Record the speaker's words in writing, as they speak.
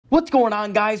What's going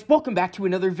on, guys? Welcome back to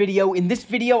another video. In this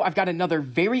video, I've got another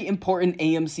very important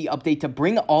AMC update to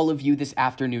bring all of you this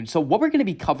afternoon. So what we're going to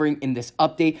be covering in this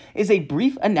update is a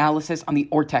brief analysis on the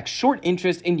Ortex short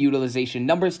interest and utilization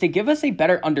numbers to give us a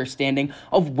better understanding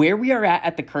of where we are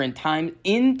at the current time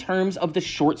in terms of the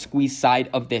short squeeze side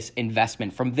of this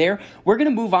investment. From there, we're going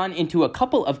to move on into a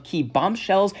couple of key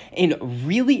bombshells and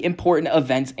really important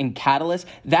events and catalysts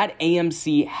that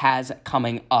AMC has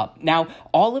coming up. Now,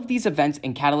 all of these events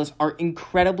and catalysts are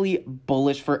incredibly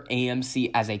bullish for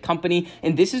AMC as a company,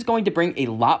 and this is going to bring a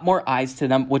lot more eyes to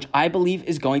them, which I believe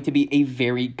is going to be a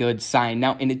very good sign.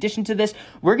 Now, in addition to this,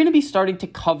 we're going to be starting to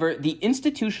cover the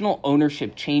institutional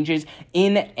ownership changes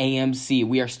in AMC.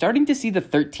 We are starting to see the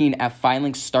 13F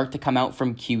filings start to come out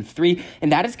from Q3,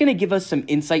 and that is going to give us some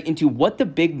insight into what the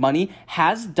big money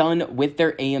has done with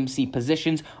their AMC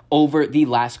positions over the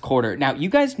last quarter. Now, you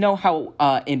guys know how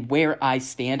and where I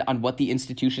stand on what the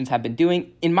institutions have been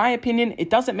doing. In my opinion, it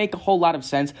doesn't make a whole lot of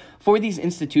sense for these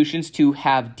institutions to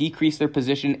have decreased their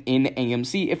position in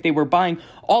AMC if they were buying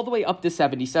all the way up to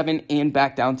 77 and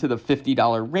back down to the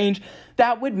 $50 range.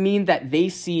 That would mean that they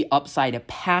see upside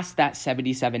past that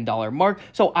 $77 mark.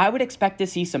 So I would expect to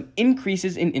see some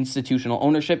increases in institutional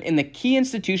ownership in the key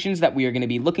institutions that we are going to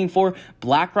be looking for: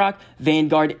 BlackRock,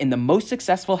 Vanguard, and the most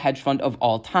successful hedge fund of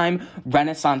all time,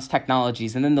 Renaissance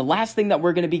Technologies. And then the last thing that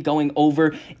we're going to be going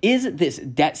over is this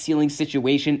debt ceiling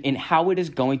situation and how it is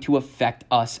going to affect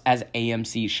us as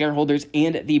AMC shareholders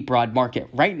and the broad market.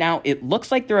 Right now, it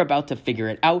looks like they're about to figure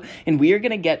it out, and we are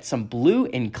going to get some blue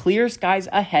and clear skies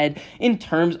ahead in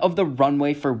terms of the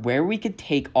runway for where we could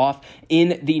take off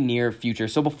in the near future.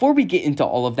 So before we get into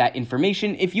all of that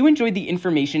information, if you enjoyed the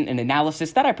information and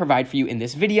analysis that I provide for you in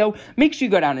this video, make sure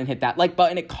you go down and hit that like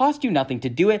button. It costs you nothing to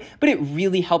do it, but it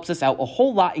really helps us out a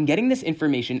whole lot in getting this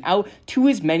information out to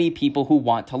as many people who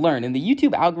want to learn. And the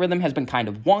YouTube algorithm has been kind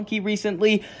of wonky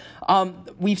recently.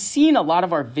 We've seen a lot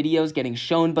of our videos getting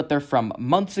shown, but they're from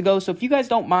months ago. So if you guys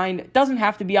don't mind, it doesn't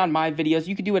have to be on my videos.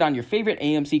 You could do it on your favorite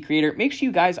AMC creator. Make sure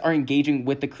you guys are engaging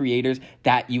with the creators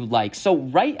that you like. So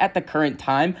right at the current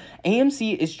time,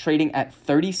 AMC is trading at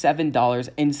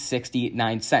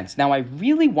 $37.69. Now, I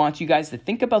really want you guys to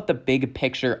think about the big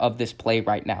picture of this play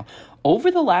right now.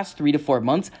 Over the last 3 to 4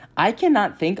 months, I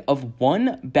cannot think of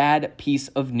one bad piece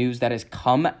of news that has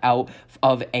come out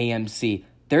of AMC.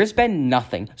 There's been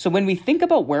nothing. So when we think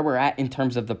about where we're at in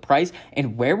terms of the price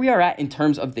and where we are at in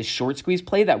terms of this short squeeze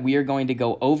play that we are going to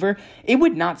go over, it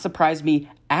would not surprise me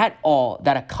at all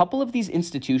that a couple of these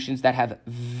institutions that have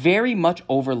very much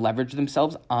over leveraged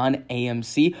themselves on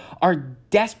AMC are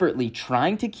desperately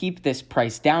trying to keep this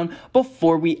price down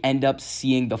before we end up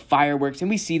seeing the fireworks and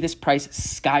we see this price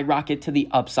skyrocket to the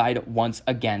upside once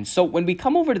again. So when we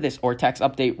come over to this Ortex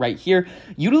update right here,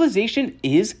 utilization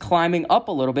is climbing up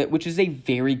a little bit, which is a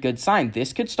very good sign.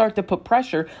 This could start to put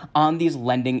pressure on these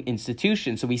lending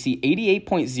institutions. So we see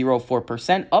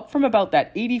 88.04%, up from about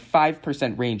that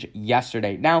 85% range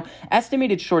yesterday. Now,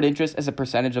 estimated short interest as a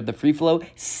percentage of the free flow,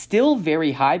 still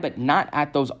very high, but not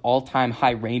at those all-time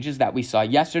high ranges that we saw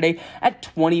yesterday at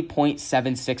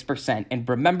 20.76%. And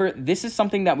remember, this is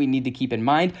something that we need to keep in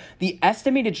mind. The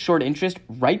estimated short interest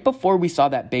right before we saw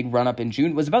that big run up in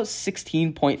June was about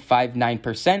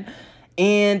 16.59%.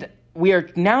 And we are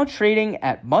now trading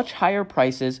at much higher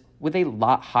prices with a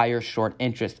lot higher short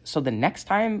interest. So the next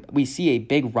time we see a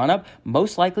big run up,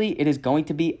 most likely it is going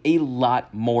to be a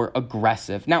lot more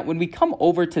aggressive. Now, when we come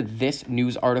over to this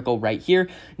news article right here,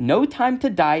 No Time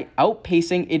to Die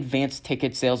outpacing advanced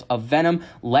ticket sales of Venom,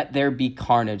 Let There Be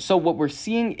Carnage. So what we're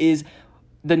seeing is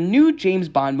the new James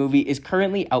Bond movie is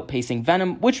currently outpacing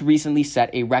Venom, which recently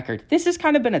set a record. This has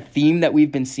kind of been a theme that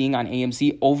we've been seeing on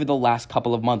AMC over the last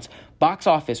couple of months. Box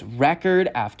office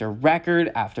record after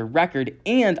record after record,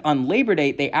 and on Labor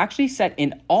Day, they actually set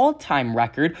an all-time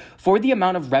record for the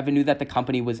amount of revenue that the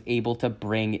company was able to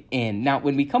bring in. Now,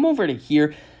 when we come over to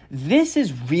here, this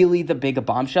is really the big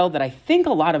bombshell that I think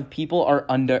a lot of people are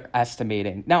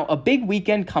underestimating. Now, a big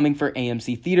weekend coming for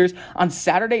AMC theaters. On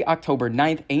Saturday, October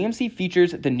 9th, AMC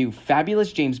features the new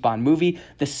fabulous James Bond movie,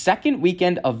 the second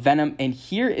weekend of Venom, and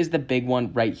here is the big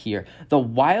one right here. The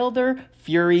Wilder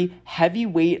Fury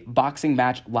heavyweight boxing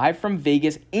match live from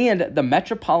Vegas and the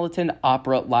Metropolitan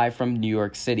Opera live from New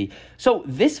York City. So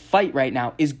this fight right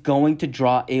now is going to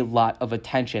draw a lot of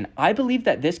attention. I believe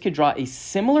that this could draw a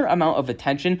similar amount of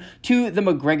attention to the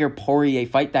McGregor-Poirier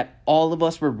fight that that all of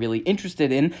us were really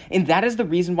interested in. And that is the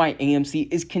reason why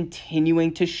AMC is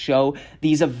continuing to show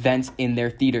these events in their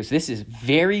theaters. This is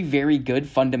very, very good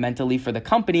fundamentally for the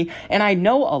company. And I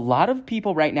know a lot of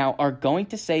people right now are going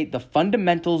to say the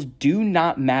fundamentals do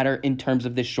not matter in terms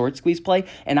of this short squeeze play.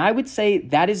 And I would say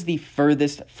that is the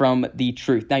furthest from the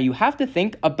truth. Now, you have to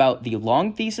think about the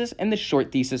long thesis and the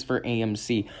short thesis for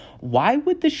AMC. Why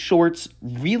would the shorts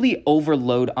really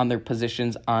overload on their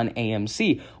positions on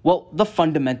AMC? Well, the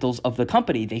fundamentals of the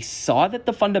company. They saw that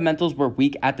the fundamentals were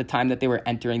weak at the time that they were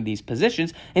entering these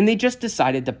positions, and they just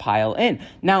decided to pile in.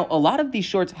 Now, a lot of these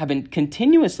shorts have been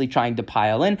continuously trying to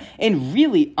pile in, and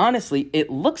really, honestly,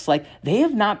 it looks like they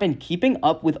have not been keeping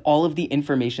up with all of the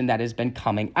information that has been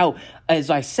coming out. As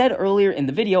I said earlier in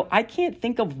the video, I can't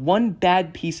think of one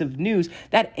bad piece of news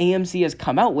that AMC has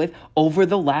come out with over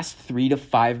the last 3 to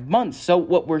 5 months. So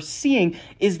what we're seeing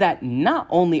is that not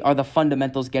only are the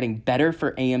fundamentals getting better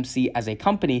for AMC as a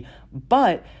company,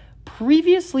 but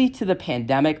previously to the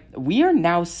pandemic, we are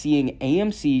now seeing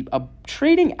AMC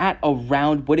trading at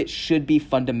around what it should be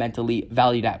fundamentally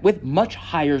valued at, with much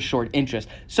higher short interest.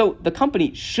 So the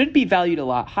company should be valued a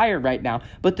lot higher right now,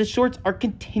 but the shorts are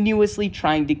continuously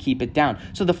trying to keep it down.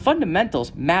 So the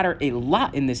fundamentals matter a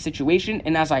lot in this situation.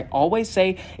 And as I always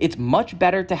say, it's much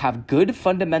better to have good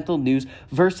fundamental news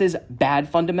versus bad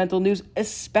fundamental news,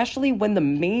 especially when the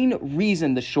main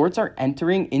reason the shorts are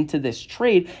entering into this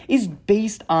trade is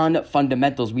based on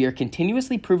fundamentals. We are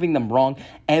continuously proving them wrong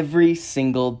every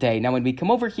single day. Now, when we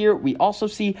come over here, we also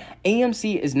see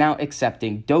AMC is now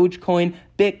accepting Dogecoin,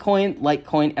 Bitcoin,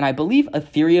 Litecoin, and I believe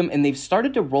Ethereum, and they've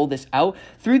started to roll this out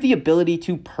through the ability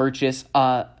to purchase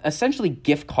essentially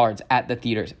gift cards at the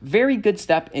theaters. Very good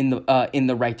step in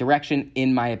the right direction,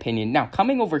 in my opinion. Now,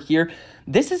 coming over here,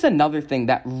 this is another thing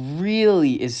that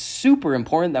really is super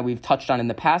important that we've touched on in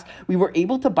the past. We were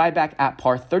able to buy back at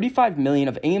par 35 million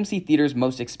of AMC Theaters'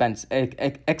 most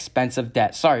expensive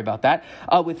debt. Sorry about that.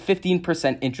 With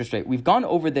 15% interest rate. We've gone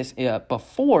over this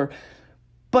before,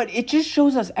 but it just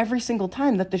shows us every single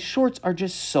time that the shorts are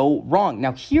just so wrong.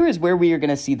 Now, here is where we are going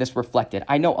to see this reflected.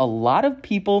 I know a lot of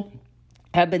people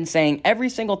have been saying every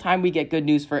single time we get good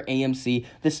news for AMC,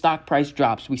 the stock price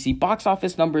drops. We see box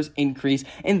office numbers increase,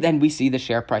 and then we see the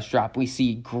share price drop. We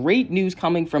see great news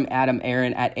coming from Adam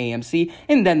Aron at AMC,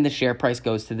 and then the share price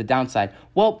goes to the downside.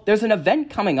 Well, there's an event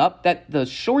coming up that the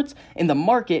shorts in the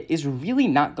market is really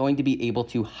not going to be able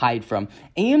to hide from.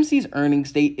 AMC's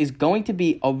earnings date is going to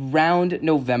be around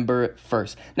November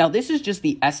 1st. Now, this is just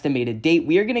the estimated date.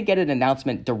 We are going to get an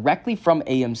announcement directly from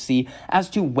AMC as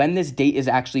to when this date is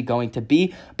actually going to be.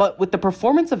 But with the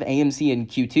performance of AMC in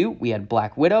Q2, we had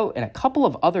Black Widow and a couple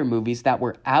of other movies that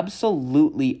were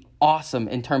absolutely awesome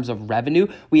in terms of revenue.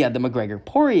 We had the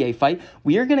McGregor-Poirier fight.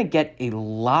 We are going to get a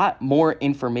lot more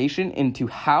information into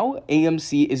how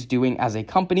AMC is doing as a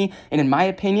company. And in my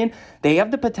opinion, they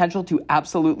have the potential to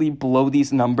absolutely blow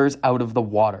these numbers out of the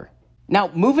water.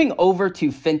 Now, moving over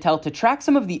to Fintel to track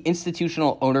some of the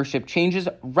institutional ownership changes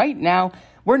right now,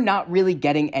 we're not really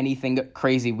getting anything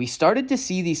crazy. We started to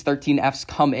see these 13Fs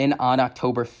come in on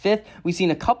October 5th. We've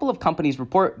seen a couple of companies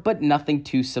report, but nothing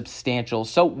too substantial.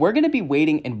 So we're going to be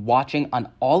waiting and watching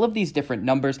on all of these different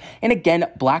numbers. And again,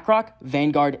 BlackRock,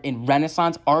 Vanguard, and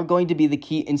Renaissance are going to be the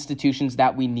key institutions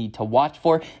that we need to watch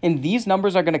for. And these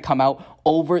numbers are going to come out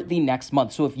over the next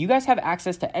month. So if you guys have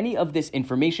access to any of this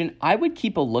information, I would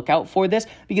keep a lookout for this,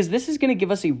 because this is going to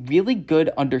give us a really good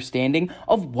understanding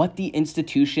of what the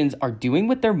institutions are doing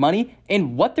with their money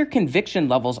and what their conviction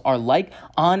levels are like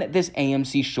on this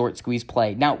AMC short squeeze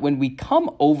play. Now, when we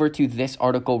come over to this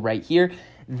article right here,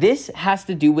 this has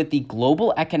to do with the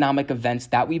global economic events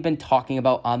that we've been talking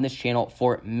about on this channel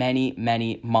for many,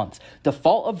 many months.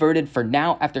 Default averted for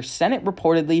now after Senate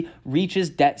reportedly reaches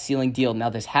debt ceiling deal. Now,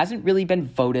 this hasn't really been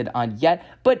voted on yet,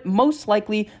 but most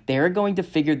likely they're going to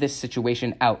figure this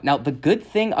situation out. Now, the good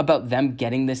thing about them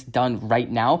getting this done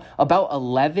right now, about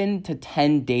 11 to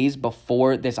 10 days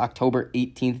before this October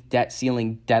 18th debt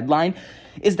ceiling deadline,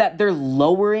 is that they're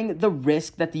lowering the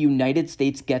risk that the United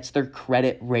States gets their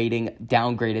credit rating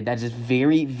downgraded. That is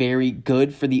very, very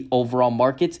good for the overall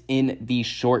markets in the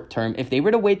short term. If they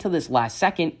were to wait till this last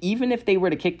second, even if they were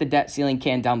to kick the debt ceiling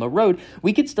can down the road,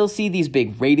 we could still see these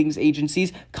big ratings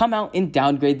agencies come out and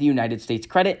downgrade the United States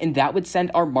credit, and that would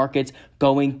send our markets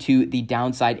going to the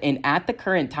downside. And at the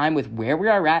current time, with where we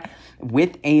are at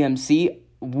with AMC,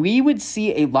 we would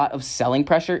see a lot of selling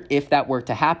pressure if that were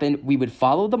to happen. We would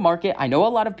follow the market. I know a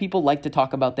lot of people like to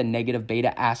talk about the negative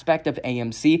beta aspect of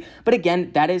AMC, but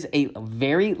again, that is a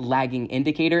very lagging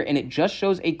indicator, and it just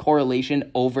shows a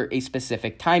correlation over a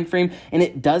specific time frame, and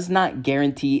it does not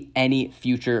guarantee any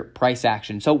future price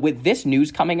action. So with this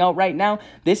news coming out right now,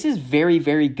 this is very,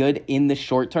 very good in the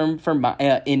short term for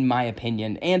in my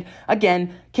opinion. And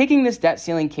again, kicking this debt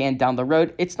ceiling can down the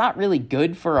road, it's not really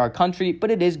good for our country, but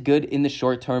it is good in the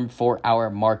short term for our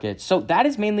markets. So that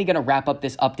is mainly going to wrap up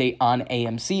this update on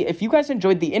AMC. If you guys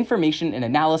enjoyed the information and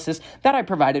analysis that I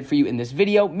provided for you in this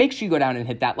video, make sure you go down and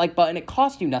hit that like button. It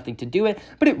costs you nothing to do it,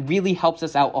 but it really helps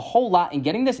us out a whole lot in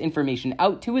getting this information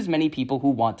out to as many people who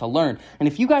want to learn. And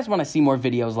if you guys want to see more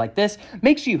videos like this,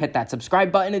 make sure you hit that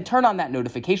subscribe button and turn on that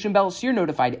notification bell so you're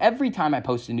notified every time I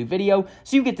post a new video,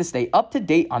 so you get to stay up to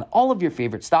date on all of your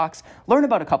favorite stocks, learn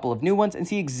about a couple of new ones, and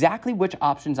see exactly which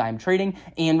options I am trading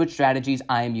and which strategies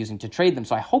I am using to trade them.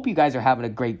 So I hope you guys are having a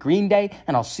great green day,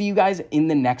 and I'll see you guys in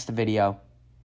the next video.